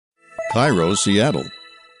Cairo, Seattle.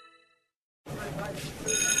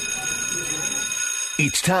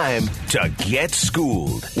 It's time to get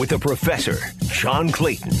schooled with the professor, John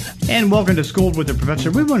Clayton. And welcome to Schooled with the Professor.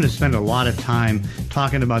 We want to spend a lot of time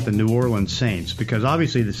talking about the New Orleans Saints because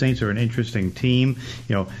obviously the Saints are an interesting team.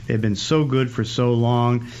 You know, they've been so good for so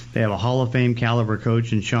long. They have a Hall of Fame caliber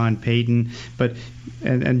coach in Sean Payton.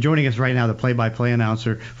 And joining us right now, the play-by-play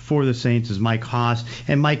announcer for the Saints is Mike Haas.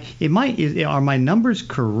 And Mike, are my numbers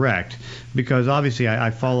correct? Because obviously I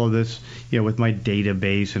follow this, with my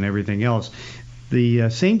database and everything else. The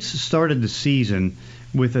Saints started the season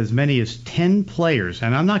with as many as 10 players,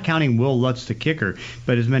 and I'm not counting Will Lutz, the kicker,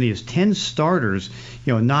 but as many as 10 starters,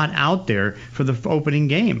 not out there for the opening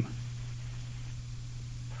game.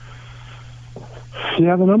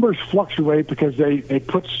 Yeah, the numbers fluctuate because they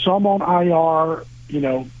put some on IR,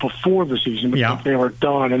 before the season because they were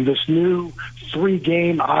done. And this new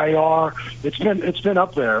 3-game IR, it's been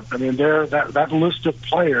up there. I mean, that list of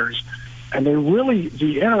players. And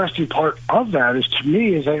the interesting part of that is, to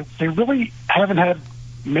me, is they really haven't had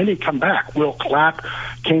many come back. Will Clapp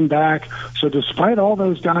came back. So despite all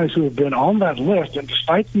those guys who have been on that list, and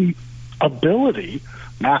despite the ability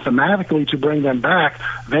mathematically to bring them back,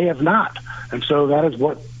 they have not. And so that is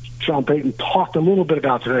what Sean Payton talked a little bit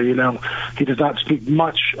about today. He does not speak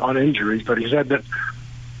much on injuries, but he said that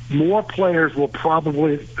more players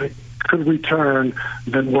could return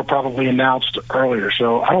than were probably announced earlier.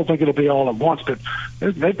 So I don't think it'll be all at once, but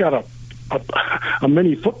they've got a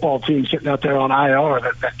mini football team sitting out there on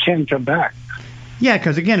IR that can come back. Yeah,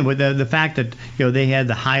 because again, with the fact that they had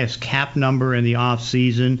the highest cap number in the off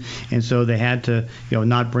season, and so they had to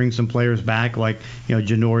not bring some players back like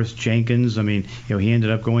Janoris Jenkins. I mean, he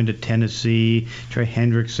ended up going to Tennessee. Trey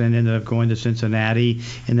Hendrickson ended up going to Cincinnati,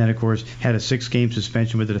 and then of course had a 6-game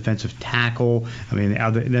suspension with the defensive tackle. I mean,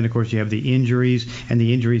 then of course you have the injuries, and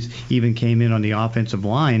the injuries even came in on the offensive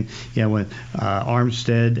line. When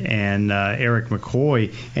Armstead and Eric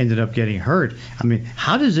McCoy ended up getting hurt. I mean,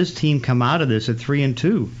 how does this team come out of this at 3-2?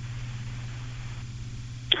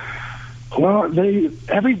 Well,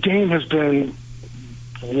 every game has been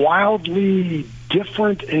wildly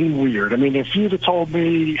different and weird. I mean, if you'd have told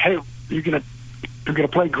me, hey, you're gonna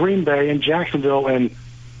play Green Bay in Jacksonville and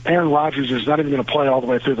Aaron Rodgers is not even going to play all the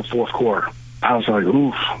way through the fourth quarter, I was like,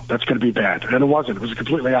 oof, that's going to be bad. And it wasn't. It was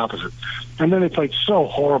completely opposite. And then they played so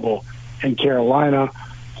horrible in Carolina.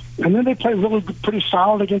 And then they played pretty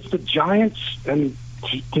solid against the Giants and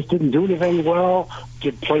just didn't do anything well.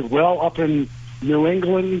 Played well up in New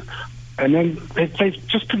England. And then they've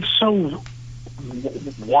just been so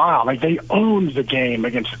wild. Like, they owned the game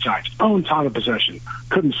against the Giants, owned time of possession,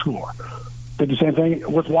 couldn't score. Did the same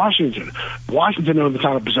thing with Washington. Washington owned the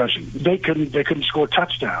time of possession. They couldn't score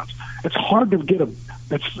touchdowns. It's hard to get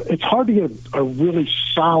a really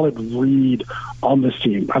solid read on this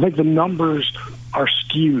team. I think the numbers are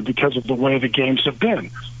skewed because of the way the games have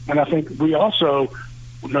been. And I think we also,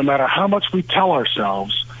 no matter how much we tell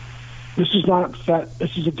ourselves, this is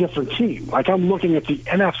a different team. Like, I'm looking at the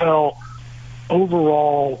NFL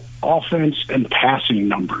overall offense and passing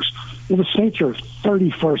numbers. Well, the Saints are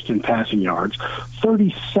 31st in passing yards,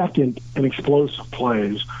 32nd in explosive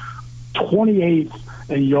plays, 28th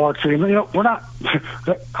in yards. We're not.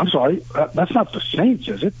 I'm sorry, that's not the Saints,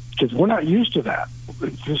 is it? Because we're not used to that.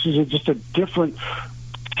 This is just a different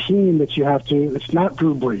team that you have to. It's not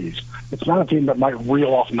Drew Brees. It's not a team that might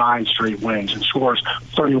reel off 9 straight wins and scores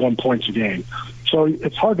 31 points a game. So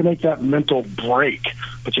it's hard to make that mental break,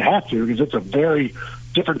 but you have to, because it's a very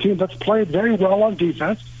different team that's played very well on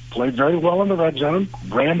defense, played very well in the red zone,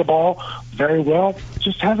 ran the ball very well,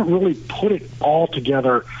 just hasn't really put it all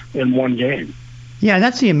together in one game. Yeah,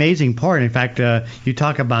 that's the amazing part. In fact, you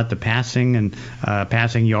talk about the passing and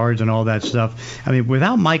passing yards and all that stuff. I mean,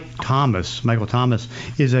 without Michael Thomas,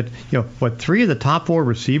 is that 3 of the top 4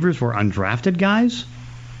 receivers were undrafted guys?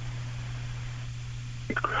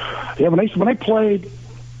 Yeah, when they played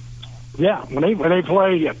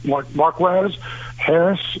Marquez,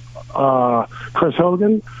 Harris, Chris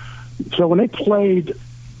Hogan. So when they played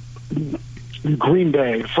Green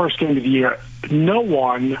Bay, first game of the year, no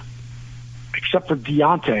one except for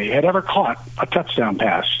Deontay had ever caught a touchdown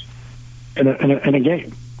pass in a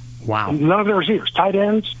game. Wow. None of the receivers, tight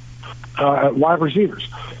ends, wide receivers.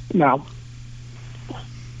 Now,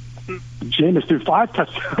 Jameis threw 5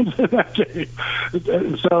 touchdowns in that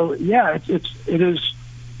game. So, yeah, it is,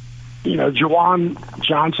 Juwan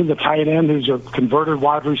Johnson, the tight end, who's a converted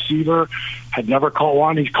wide receiver, had never caught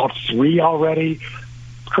one. He's caught 3 already.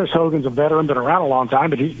 Chris Hogan's a veteran, been around a long time,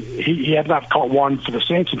 but he had not caught one for the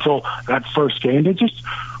Saints until that first game. They just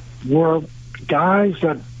were guys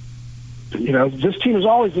that this team has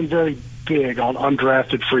always been very big on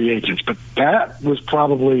undrafted free agents, but that was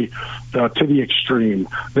probably to the extreme.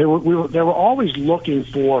 They were always looking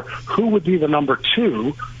for who would be the number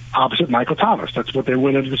 2 opposite Michael Thomas. That's what they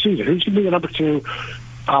went into the season. Who's going to be the number 2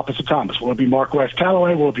 opposite Thomas? Will it be Mark West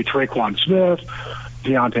Callaway? Will it be Traquan Smith,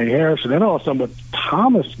 Deontay Harris? And then all of a sudden, with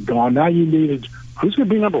Thomas gone, now you needed who's going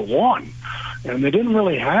to be number 1, and they didn't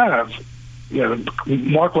really have.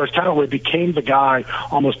 Mark West Callaway became the guy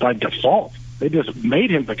almost by default. They just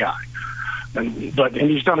made him the guy. And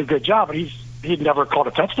he's done a good job, but he'd never caught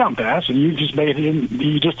a touchdown pass, and you just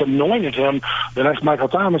anointed him the next Michael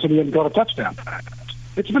Thomas, and he hadn't caught a touchdown pass.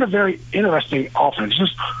 It's been a very interesting offense.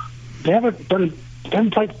 Just they haven't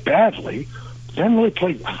played badly. They haven't really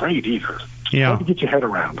played great either. Yeah. Hard to get your head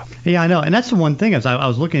around. Yeah, I know. And that's the one thing. As I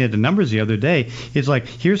was looking at the numbers the other day, it's like,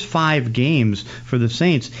 here's 5 games for the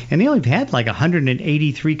Saints, and they only had like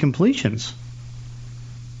 183 completions.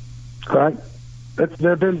 Right.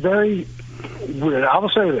 They've been very weird. I will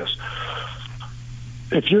say this.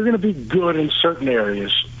 If you're going to be good in certain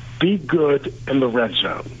areas, be good in the red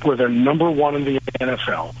zone, where they're number 1 in the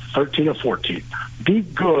NFL, 13 or 14. Be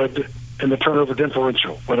good in the turnover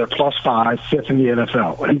differential, where they're +5, 5th in the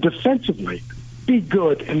NFL. And defensively, be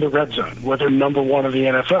good in the red zone, where they're number 1 in the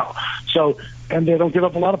NFL. So, and they don't give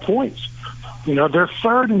up a lot of points. They're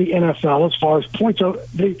 3rd in the NFL as far as points. So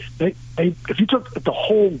they if you took the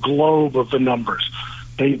whole globe of the numbers,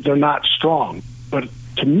 they're not strong. But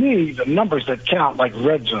to me, the numbers that count, like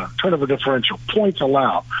red zone, turnover differential, points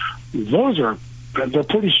allowed, they're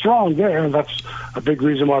pretty strong there, and that's a big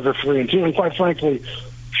reason why they're 3-2. And quite frankly,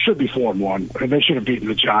 should be 4-1, and they should have beaten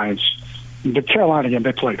the Giants. But Carolina, again,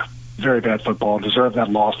 they played very bad football and deserved that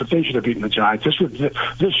loss, but they should have beaten the Giants. This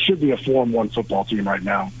should be a 4-1 football team right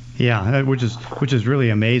now. Yeah, which is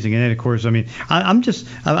really amazing. And then, of course, I mean, I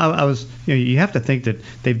was, you have to think that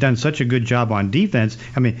they've done such a good job on defense.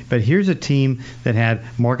 I mean, but here's a team that had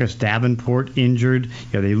Marcus Davenport injured.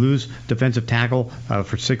 They lose defensive tackle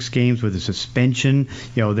for 6 games with a suspension.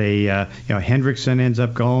 Hendrickson ends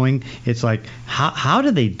up going. It's like, how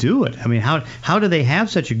do they do it? I mean, how do they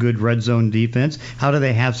have such a good red zone defense? How do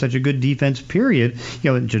they have such a good defense, period?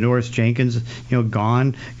 Janoris Jenkins,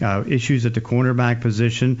 gone, issues at the cornerback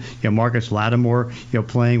position. Marcus Lattimore,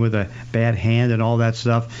 playing with a bad hand and all that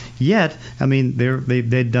stuff. Yet, I mean,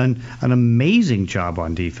 they've done an amazing job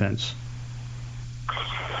on defense.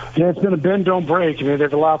 Yeah, it's been a bend, don't break. I mean,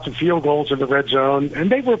 they've allowed some field goals in the red zone,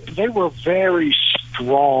 and they were very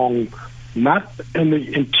strong, not in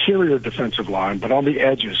the interior defensive line, but on the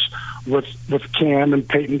edges with Cam and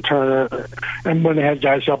Peyton Turner, and when they had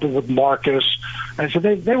guys helping with Marcus. And so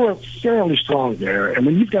they were fairly strong there. And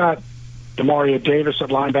when you've got Demario Davis at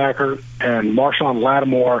linebacker and Marshawn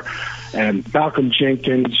Lattimore and Malcolm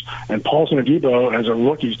Jenkins and Paulson Adebo as a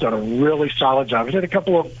rookie, he's done a really solid job. He's had a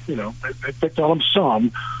couple of, they picked on him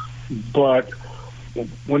some, but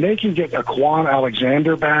when they can get Aquan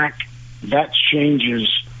Alexander back, that changes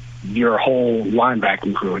your whole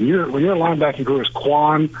linebacking crew. And when your linebacking crew is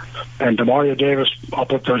Quan and Demario Davis, I'll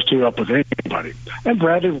put those two up with anybody. And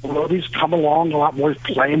Bradley Roby's come along a lot more, he's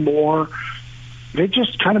playing more. They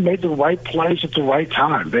just kind of made the right plays at the right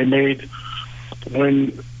time.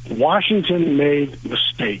 When Washington made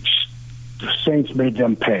mistakes, the Saints made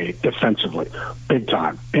them pay defensively, big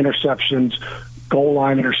time. Interceptions, goal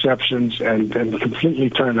line interceptions, and completely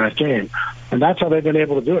turn that game. And that's how they've been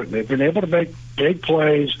able to do it. They've been able to make big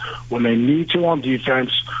plays when they need to on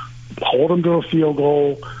defense, hold them to a field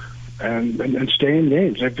goal, and stay in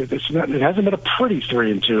games. It hasn't been a pretty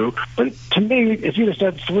 3-2, but to me, if you'd have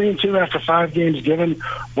said 3-2 after 5 games, given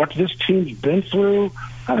what this team's been through,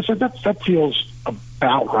 I said that feels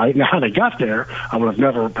about right. Now they got there, I would have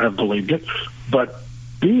never have believed it, but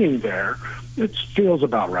being there, it feels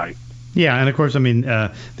about right. Yeah, and of course, I mean,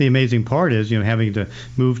 the amazing part is, having to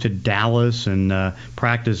move to Dallas and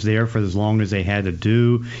practice there for as long as they had to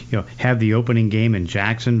do, have the opening game in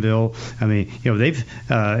Jacksonville. I mean, they've,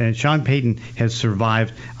 and Sean Payton has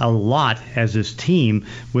survived a lot as this team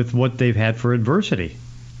with what they've had for adversity.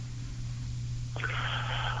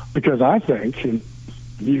 Because I think, and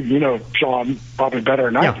you know Sean probably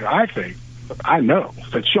better than I do, I know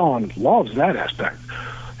that Sean loves that aspect.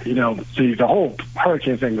 The whole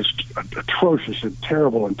hurricane thing was atrocious and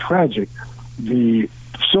terrible and tragic. The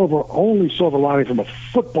silver lining from a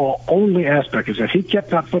football-only aspect is that he kept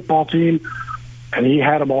that football team and he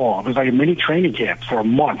had them all. It was like a mini training camp for a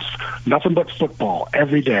month. Nothing but football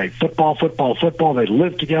every day. Football. They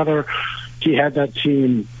lived together. He had that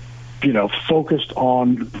team, focused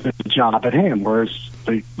on the job at hand, whereas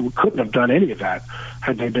they couldn't have done any of that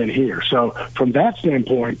had they been here. So from that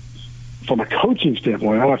standpoint, from a coaching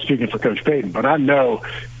standpoint, I'm not speaking for Coach Payton, but I know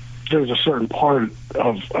there's a certain part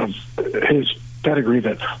of his pedigree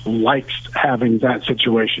that likes having that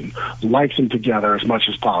situation, likes them together as much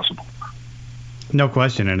as possible. No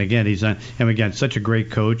question, and again, he's such a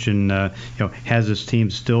great coach, and has his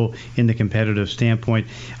team still in the competitive standpoint.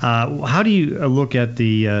 How do you look at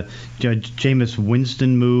the Jameis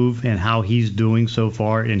Winston move and how he's doing so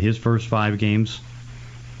far in his first 5 games?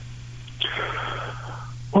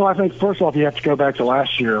 Well, I think first off, you have to go back to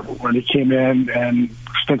last year when he came in and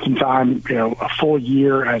spent some time, a full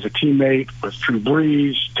year as a teammate with Drew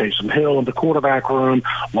Brees, Taysom Hill in the quarterback room,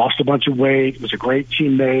 lost a bunch of weight, was a great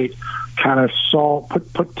teammate, kind of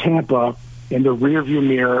put Tampa in the rearview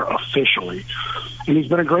mirror officially. And he's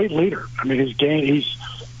been a great leader. I mean,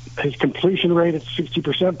 his completion rate at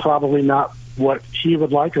 60%, probably not what he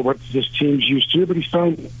would like or what this team's used to, but he's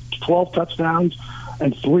thrown 12 touchdowns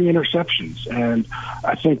and 3 interceptions. And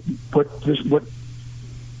I think what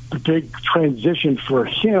the big transition for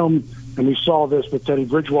him, and we saw this with Teddy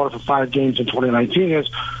Bridgewater for 5 games in 2019, is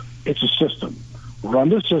it's a system. Run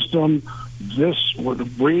the system.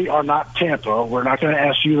 We are not Tampa. We're not going to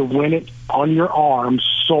ask you to win it on your arm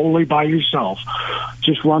solely by yourself.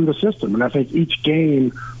 Just run the system. And I think each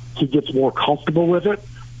game he gets more comfortable with it.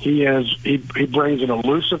 He brings an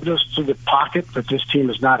elusiveness to the pocket that this team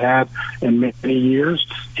has not had in many years.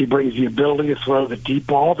 He brings the ability to throw the deep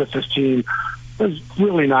ball that this team has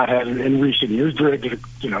really not had in recent years. Drake did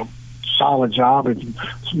a solid job, and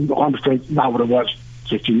arm strength not what it was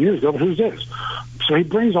 15 years ago, but who's this? So he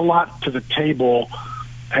brings a lot to the table,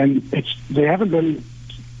 and they haven't been,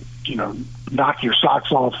 knock your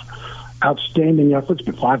socks off outstanding efforts,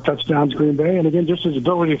 but 5 touchdowns Green Bay, and again, just his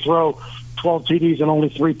ability to throw 12 TDs and only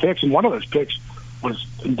 3 picks, and one of those picks was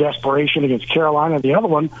in desperation against Carolina. The other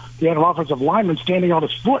one, he had an offensive lineman standing on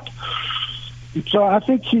his foot. So I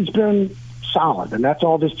think he's been solid, and that's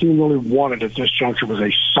all this team really wanted at this juncture was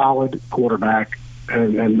a solid quarterback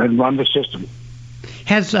and run the system.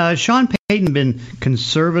 Has Sean Payton been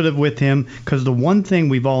conservative with him? Because the one thing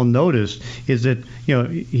we've all noticed is that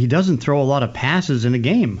he doesn't throw a lot of passes in a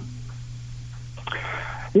game.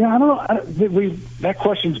 Yeah, I don't know. That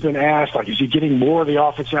question's been asked. Like, is he getting more of the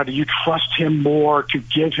offense now? Do you trust him more to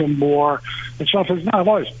give him more? And Sean says, no, I've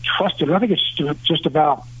always trusted him. I think it's just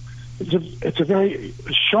about it's a very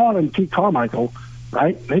Sean and Pete Carmichael,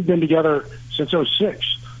 right? They've been together since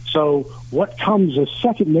 '06. So what comes as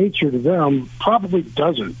second nature to them probably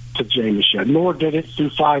doesn't to Jameis yet, nor did it through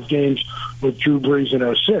 5 games with Drew Brees in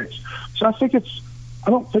 '06. So I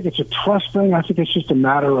don't think it's a trust thing. I think it's just a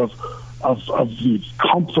matter of the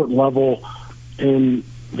comfort level in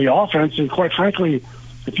the offense. And quite frankly,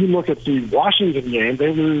 if you look at the Washington game,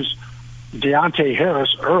 they lose Deontay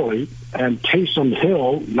Harris early and Taysom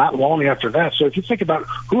Hill not long after that. So if you think about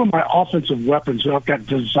who are my offensive weapons who I've got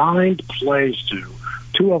designed plays to,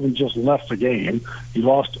 2 of them just left the game. You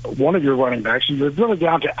lost one of your running backs, and you're really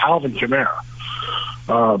down to Alvin Kamara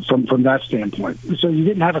from that standpoint. So you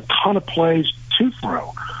didn't have a ton of plays to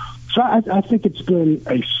throw. So I think it's been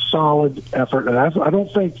a solid effort, and I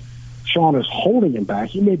don't think Sean is holding him back.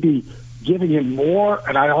 He may be giving him more,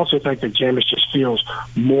 and I also think that Jameis just feels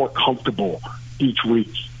more comfortable each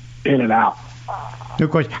week in and out. No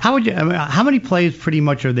question. How many plays pretty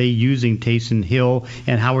much are they using Taysom Hill,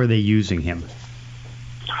 and how are they using him?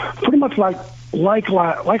 Pretty much like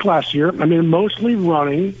last year. I mean, mostly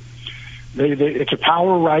running. It's a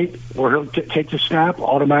power right where he'll take the snap,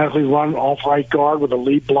 automatically run off right guard with a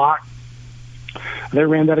lead block. They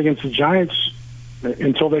ran that against the Giants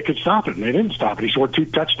until they could stop it, and they didn't stop it. He scored 2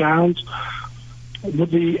 touchdowns.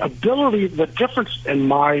 With the ability, the difference in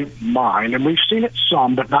my mind, and we've seen it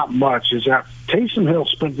some, but not much, is that Taysom Hill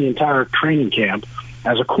spent the entire training camp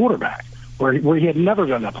as a quarterback, where he had never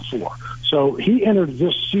done that before. So he entered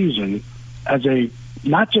this season as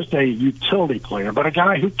not just a utility player, but a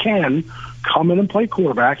guy who can come in and play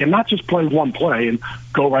quarterback and not just play one play and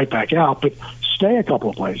go right back out, but stay a couple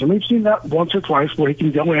of plays. And we've seen that once or twice where he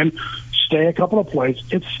can go in, stay a couple of plays.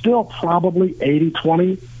 It's still probably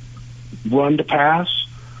 80-20 run to pass,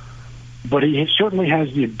 but he certainly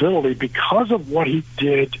has the ability, because of what he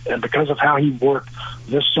did and because of how he worked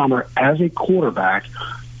this summer as a quarterback.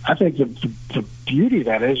 I think the beauty of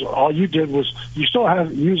that is all you did was you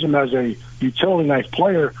still use him as a utility knife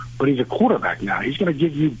player, but he's a quarterback now. He's going to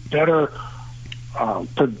give you better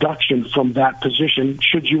production from that position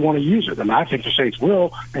should you want to use it. And I think the Saints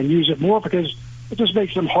will and use it more because it just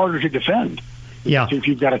makes them harder to defend. Yeah. If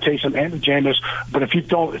you've got a Taysom and a Jameis, but if you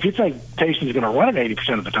think Taysom's going to run it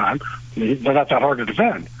 80% of the time, they're not that hard to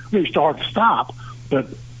defend. I mean, it's still hard to stop, but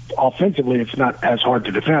offensively, it's not as hard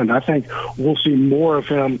to defend. I think we'll see more of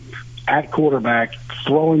him at quarterback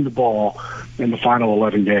throwing the ball in the final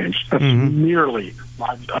 11 games. That's merely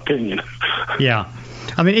my opinion. Yeah.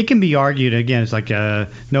 I mean, it can be argued, again, it's like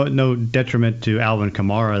no detriment to Alvin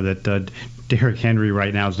Kamara that Derrick Henry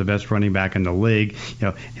right now is the best running back in the league,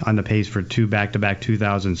 on the pace for 2 back-to-back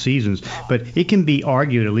 2,000 seasons. But it can be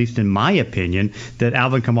argued, at least in my opinion, that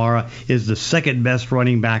Alvin Kamara is the second best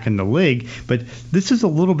running back in the league. But this is a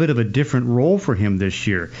little bit of a different role for him this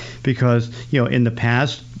year because, in the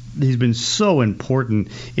past, he's been so important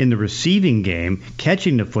in the receiving game,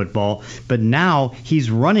 catching the football, but now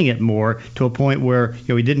he's running it more to a point where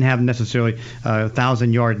he didn't have necessarily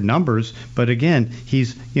 1,000-yard numbers, but again,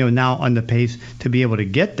 he's now on the pace to be able to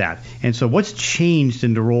get that. And so, what's changed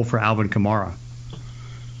in the role for Alvin Kamara?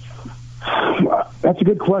 That's a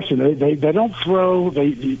good question. They don't throw.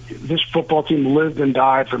 This football team lived and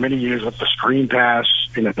died for many years with the screen pass,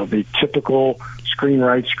 the typical screen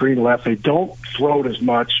right, screen left. They don't throw it as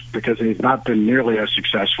much because he's not been nearly as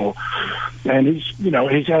successful. And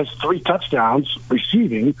he has 3 touchdowns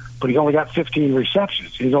receiving, but he's only got 15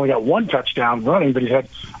 receptions. He's only got 1 touchdown running, but he's had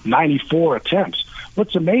 94 attempts.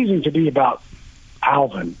 What's amazing to me about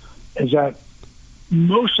Alvin is that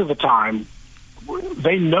most of the time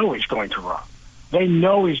they know he's going to run. They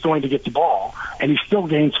know he's going to get the ball, and he still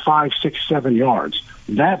gains 5, 6, 7 yards.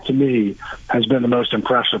 That, to me, has been the most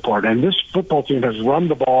impressive part. And this football team has run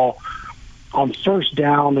the ball on first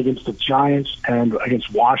down against the Giants and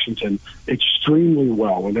against Washington extremely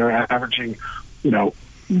well. When they're averaging,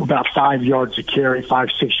 about 5 yards a carry, 5,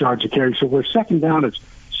 6 yards a carry. So we're second down, it's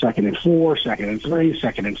 2nd and 4, 2nd and 3,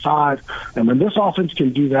 2nd and 5. And when this offense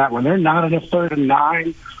can do that, when they're not in a 3rd and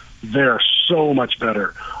 9, they're so much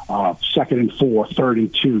better. 2nd and 4, 3rd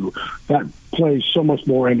and 2. That plays so much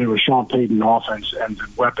more into a Sean Payton offense and the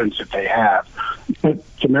weapons that they have. But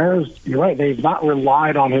Kamara's, you're right, they've not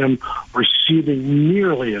relied on him receiving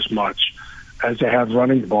nearly as much as they have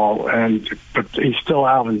running the ball. But he's still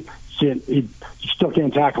Alvin. He still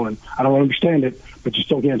can't tackle him. I don't understand it, but you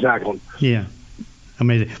still can't tackle him. Yeah.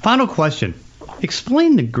 Amazing. Final question.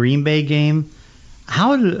 Explain the Green Bay game.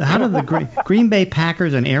 How do the Green Bay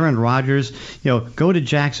Packers and Aaron Rodgers, go to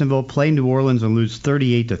Jacksonville, play New Orleans, and lose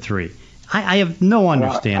 38-3? I have no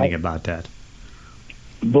understanding about that.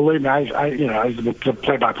 Believe me, I the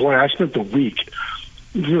play-by-play. I spent the week,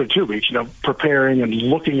 really 2 weeks, preparing and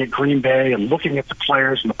looking at Green Bay and looking at the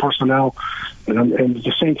players and the personnel, and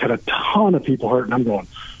the Saints had a ton of people hurt, and I'm going,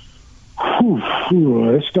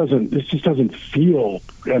 this just doesn't feel.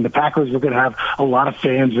 And the Packers were going to have a lot of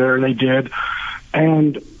fans there, and they did.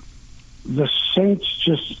 And the Saints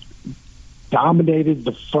just dominated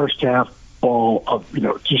the first half ball of,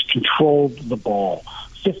 just controlled the ball.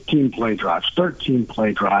 15 play drives, 13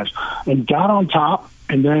 play drives, and got on top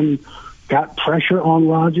and then got pressure on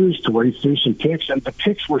Rodgers to where he threw some picks. And the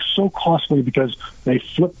picks were so costly because they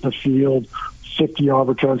flipped the field, 50-yard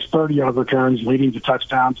returns, 30-yard returns, leading to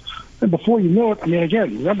touchdowns. And before you know it,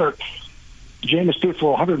 again, remember, Jameis threw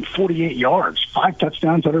for 148 yards, 5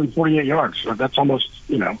 touchdowns, 148 yards. So that's almost,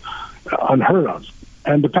 unheard of.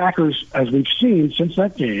 And the Packers, as we've seen since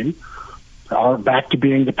that game, are back to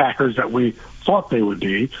being the Packers that we thought they would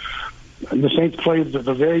be. And the Saints played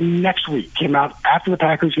the very next week, came out after the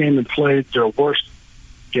Packers game and played their worst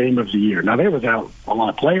game of the year. Now, they were without a lot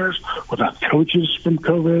of players, without coaches from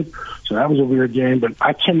COVID, so that was a weird game, but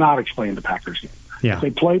I cannot explain the Packers game. Yeah. If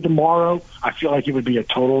they played tomorrow, I feel like it would be a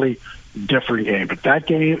totally different game. But that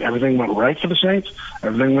game, everything went right for the Saints.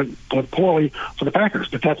 Everything went poorly for the Packers.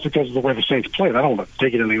 But that's because of the way the Saints played. I don't want to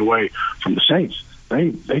take anything away from the Saints.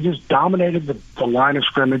 They just dominated the line of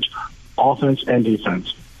scrimmage, offense and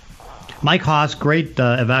defense. Mike Haas, great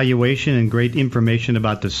evaluation and great information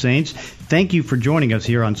about the Saints. Thank you for joining us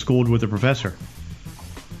here on Schooled with the Professor.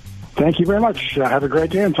 Thank you very much. Have a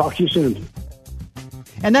great day and talk to you soon.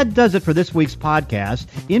 And that does it for this week's podcast.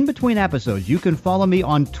 In between episodes, you can follow me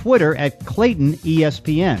on Twitter at Clayton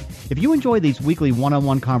ESPN. If you enjoy these weekly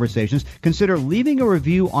one-on-one conversations, consider leaving a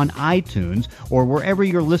review on iTunes or wherever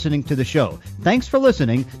you're listening to the show. Thanks for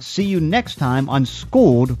listening. See you next time on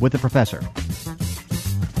Schooled with the Professor.